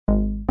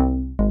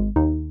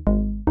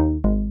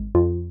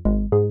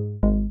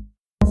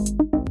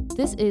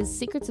This is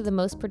Secrets of the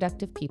Most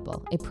Productive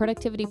People, a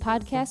productivity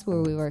podcast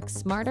where we work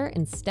smarter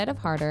instead of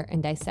harder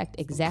and dissect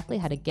exactly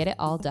how to get it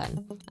all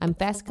done. I'm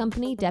Fast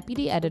Company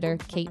Deputy Editor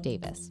Kate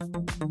Davis.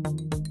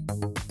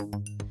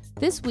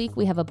 This week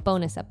we have a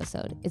bonus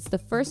episode. It's the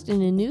first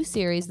in a new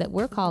series that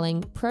we're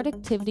calling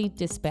Productivity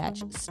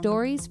Dispatch: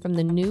 Stories from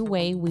the New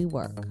Way We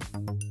Work.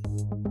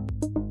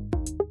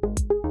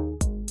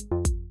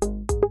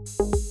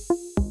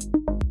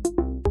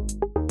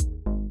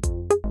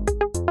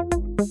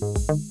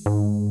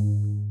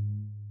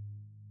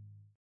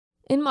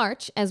 In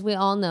March, as we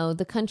all know,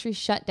 the country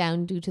shut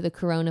down due to the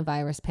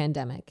coronavirus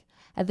pandemic.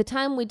 At the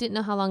time, we didn't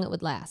know how long it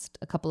would last.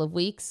 A couple of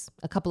weeks?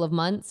 A couple of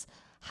months?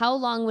 How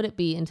long would it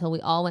be until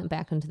we all went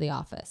back into the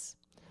office?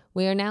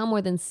 We are now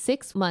more than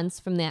 6 months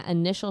from that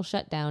initial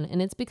shutdown,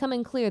 and it's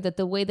becoming clear that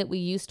the way that we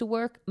used to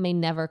work may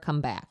never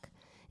come back.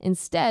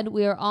 Instead,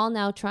 we are all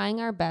now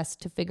trying our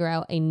best to figure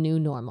out a new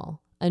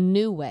normal, a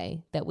new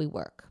way that we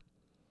work.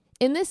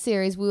 In this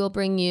series, we will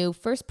bring you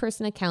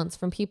first-person accounts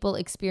from people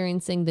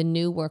experiencing the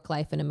new work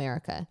life in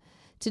America.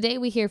 Today,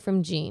 we hear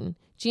from Jeanne.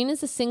 Jeanne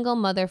is a single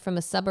mother from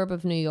a suburb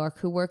of New York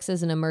who works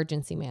as an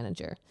emergency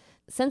manager.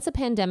 Since the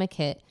pandemic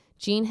hit,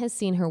 Jeanne has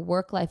seen her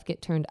work life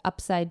get turned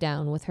upside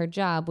down, with her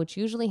job, which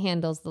usually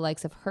handles the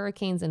likes of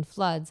hurricanes and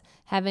floods,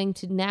 having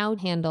to now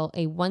handle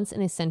a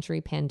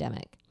once-in-a-century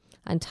pandemic.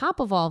 On top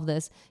of all of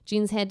this,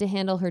 Jeanne's had to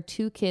handle her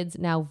 2 kids'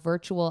 now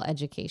virtual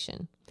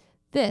education.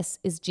 This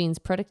is Jeanne's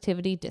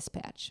Productivity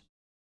Dispatch.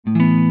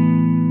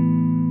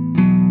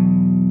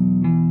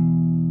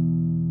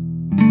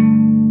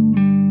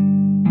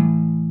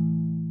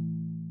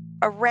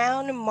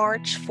 Around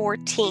March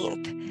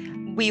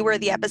 14th, we were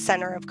the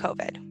epicenter of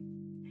COVID.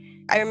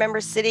 I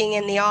remember sitting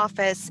in the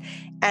office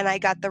and I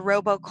got the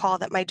robocall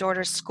that my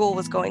daughter's school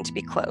was going to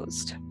be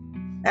closed.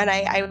 And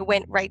I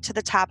went right to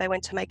the top. I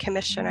went to my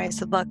commissioner. I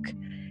said, look,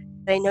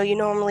 I know you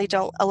normally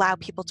don't allow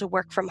people to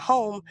work from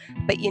home,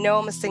 but you know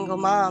I'm a single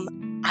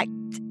mom.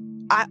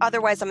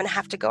 Otherwise, I'm going to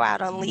have to go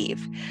out on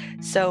leave.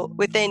 So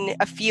within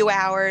a few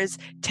hours,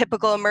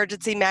 typical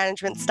emergency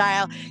management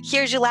style,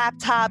 here's your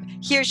laptop,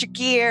 here's your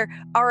gear.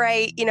 All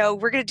right,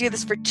 we're going to do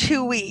this for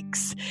 2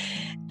 weeks.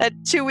 That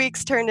 2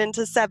 weeks turned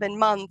into 7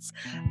 months.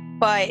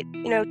 But,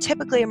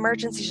 typically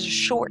emergencies are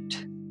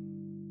short.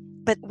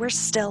 But we're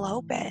still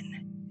open.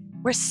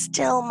 We're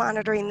still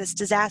monitoring this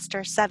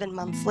disaster 7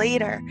 months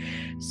later.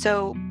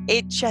 So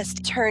it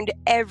just turned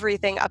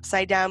everything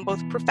upside down,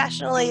 both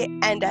professionally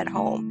and at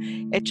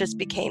home. It just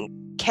became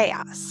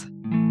chaos.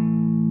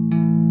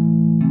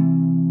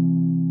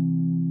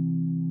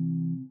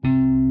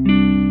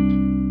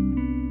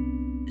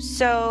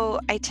 So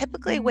I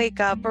typically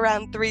wake up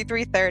around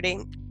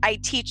 3:30. I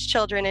teach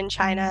children in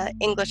China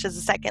English as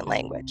a second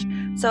language.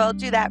 So I'll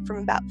do that from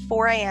about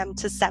 4 a.m.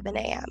 to 7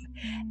 a.m.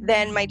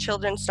 Then my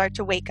children start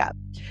to wake up.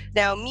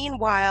 Now,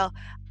 meanwhile,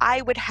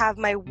 I would have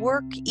my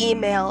work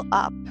email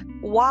up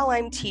while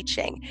I'm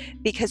teaching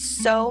because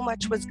so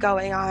much was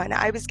going on.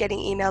 I was getting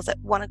emails at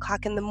 1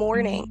 o'clock in the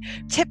morning.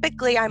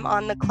 Typically, I'm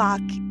on the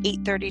clock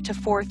 8:30 to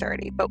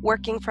 4:30, but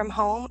working from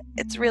home,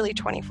 it's really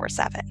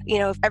 24/7.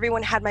 If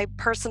everyone had my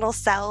personal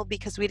cell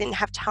because we didn't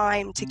have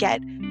time to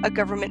get a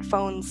government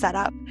phone set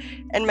up.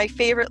 And my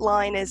favorite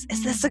line is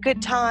this a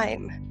good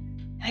time?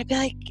 And I'd be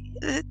like,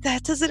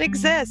 that doesn't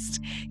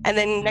exist. And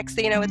then next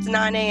thing you know, it's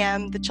 9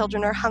 a.m. The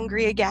children are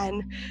hungry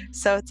again.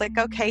 So it's like,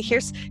 okay,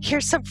 here's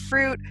some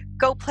fruit.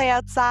 Go play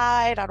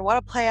outside. I don't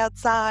want to play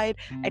outside.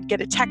 I'd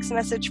get a text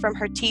message from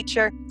her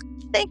teacher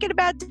thinking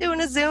about doing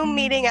a Zoom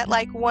meeting at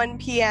like 1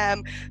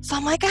 p.m. So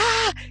I'm like,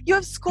 you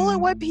have school at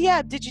 1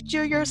 p.m. Did you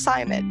do your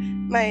assignment?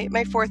 My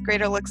 4th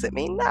grader looks at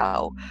me,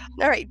 no.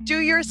 All right, do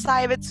your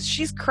assignments.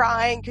 She's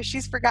crying because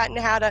she's forgotten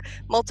how to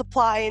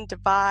multiply and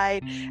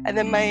divide. And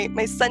then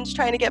my son's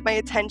trying to get my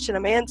attention.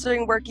 I'm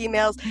answering work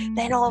emails.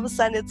 Then all of a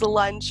sudden it's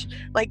lunch,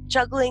 like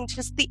juggling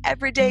just the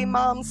everyday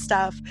mom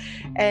stuff.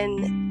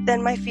 And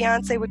then my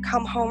fiance would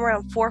come home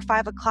around 4 or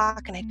 5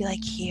 o'clock and I'd be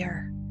like,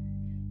 here,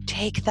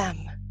 take them.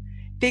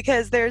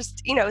 Because there's,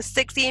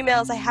 6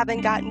 emails I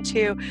haven't gotten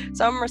to.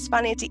 So I'm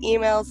responding to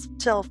emails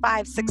till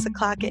 5, 6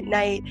 o'clock at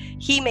night.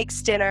 He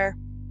makes dinner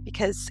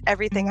because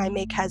everything I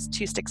make has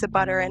 2 sticks of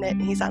butter in it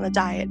and he's on a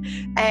diet.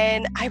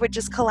 And I would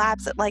just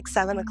collapse at like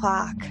 7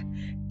 o'clock.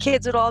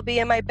 Kids would all be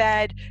in my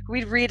bed.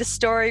 We'd read a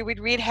story. We'd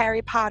read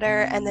Harry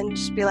Potter and then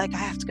just be like, I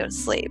have to go to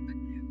sleep.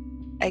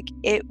 Like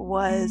it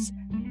was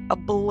a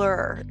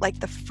blur.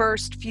 Like the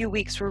first few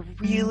weeks were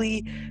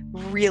really,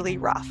 really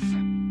rough.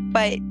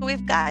 But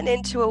we've gotten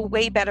into a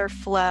way better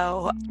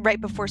flow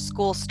right before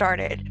school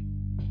started.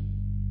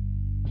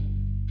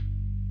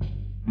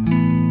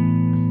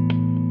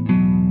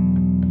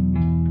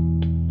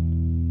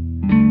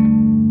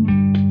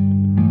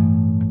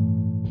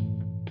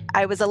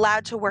 I was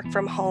allowed to work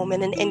from home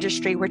in an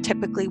industry where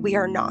typically we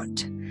are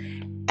not.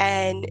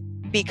 And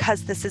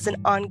because this is an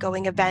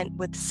ongoing event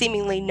with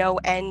seemingly no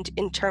end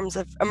in terms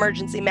of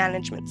emergency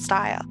management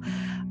style,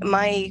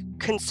 my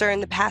concern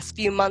the past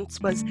few months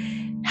was,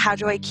 how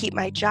do I keep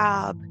my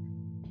job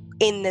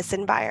in this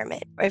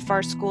environment? If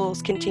our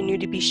schools continue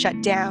to be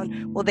shut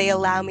down, will they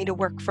allow me to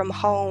work from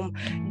home?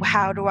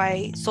 How do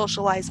I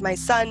socialize my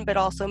son, but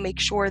also make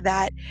sure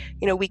that,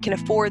 we can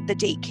afford the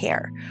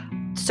daycare?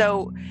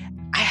 So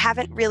I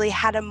haven't really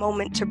had a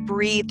moment to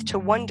breathe, to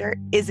wonder,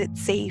 is it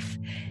safe?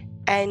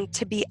 And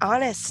to be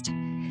honest,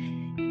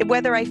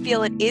 whether I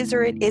feel it is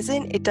or it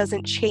isn't, it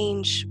doesn't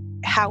change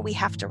how we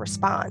have to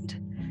respond.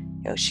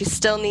 She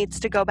still needs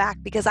to go back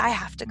because I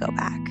have to go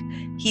back.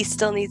 He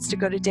still needs to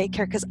go to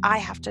daycare because I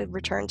have to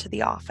return to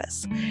the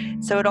office.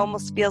 So it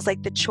almost feels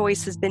like the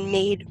choice has been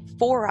made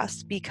for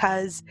us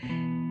because,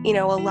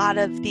 a lot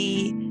of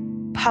the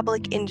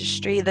public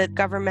industry, the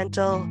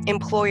governmental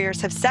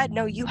employers have said,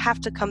 no, you have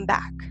to come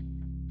back.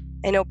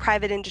 I know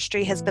private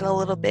industry has been a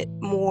little bit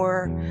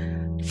more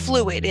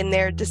fluid in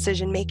their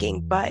decision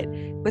making, but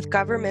with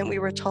government, we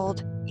were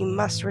told you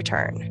must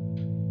return.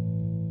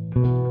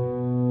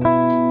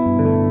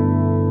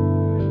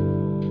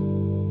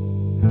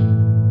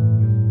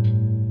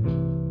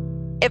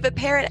 If a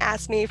parent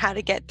asked me how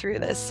to get through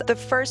this, the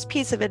first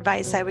piece of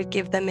advice I would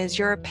give them is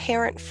you're a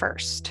parent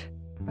first.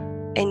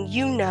 And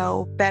you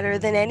know better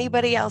than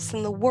anybody else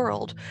in the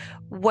world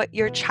what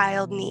your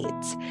child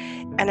needs.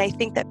 And I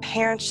think that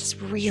parents just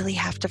really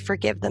have to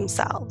forgive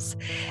themselves.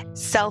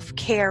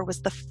 Self-care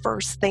was the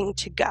first thing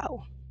to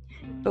go,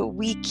 but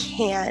we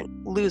can't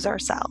lose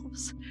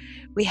ourselves.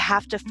 We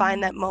have to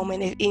find that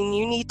moment. And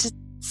you need to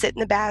sit in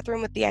the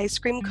bathroom with the ice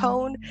cream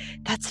cone,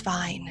 that's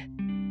fine.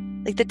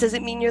 That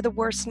doesn't mean you're the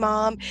worst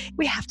mom.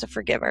 We have to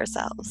forgive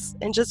ourselves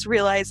and just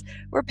realize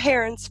we're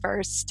parents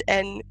first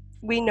and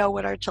we know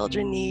what our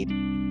children need.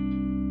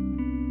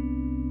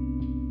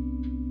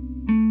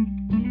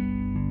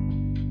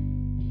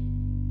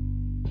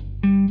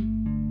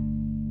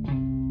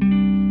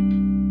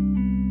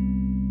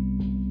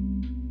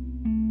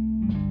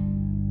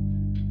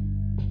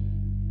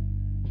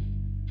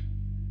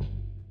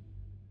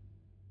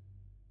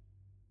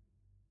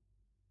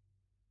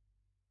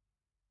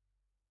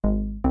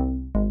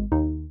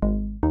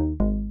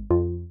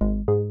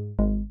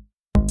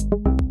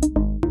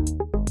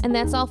 And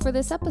that's all for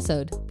this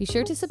episode. Be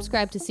sure to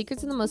subscribe to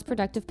Secrets of the Most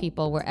Productive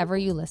People wherever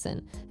you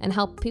listen, and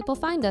help people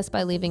find us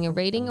by leaving a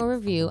rating or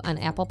review on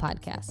Apple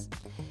Podcasts.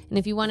 And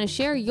if you want to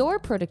share your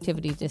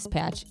productivity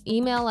dispatch,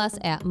 email us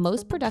at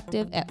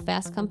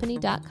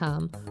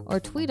mostproductive@fastcompany.com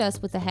or tweet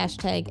us with the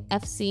hashtag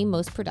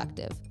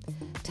FCMostProductive.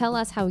 Tell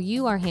us how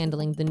you are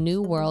handling the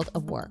new world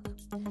of work.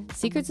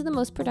 Secrets of the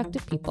Most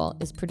Productive People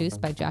is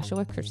produced by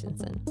Joshua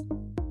Christensen.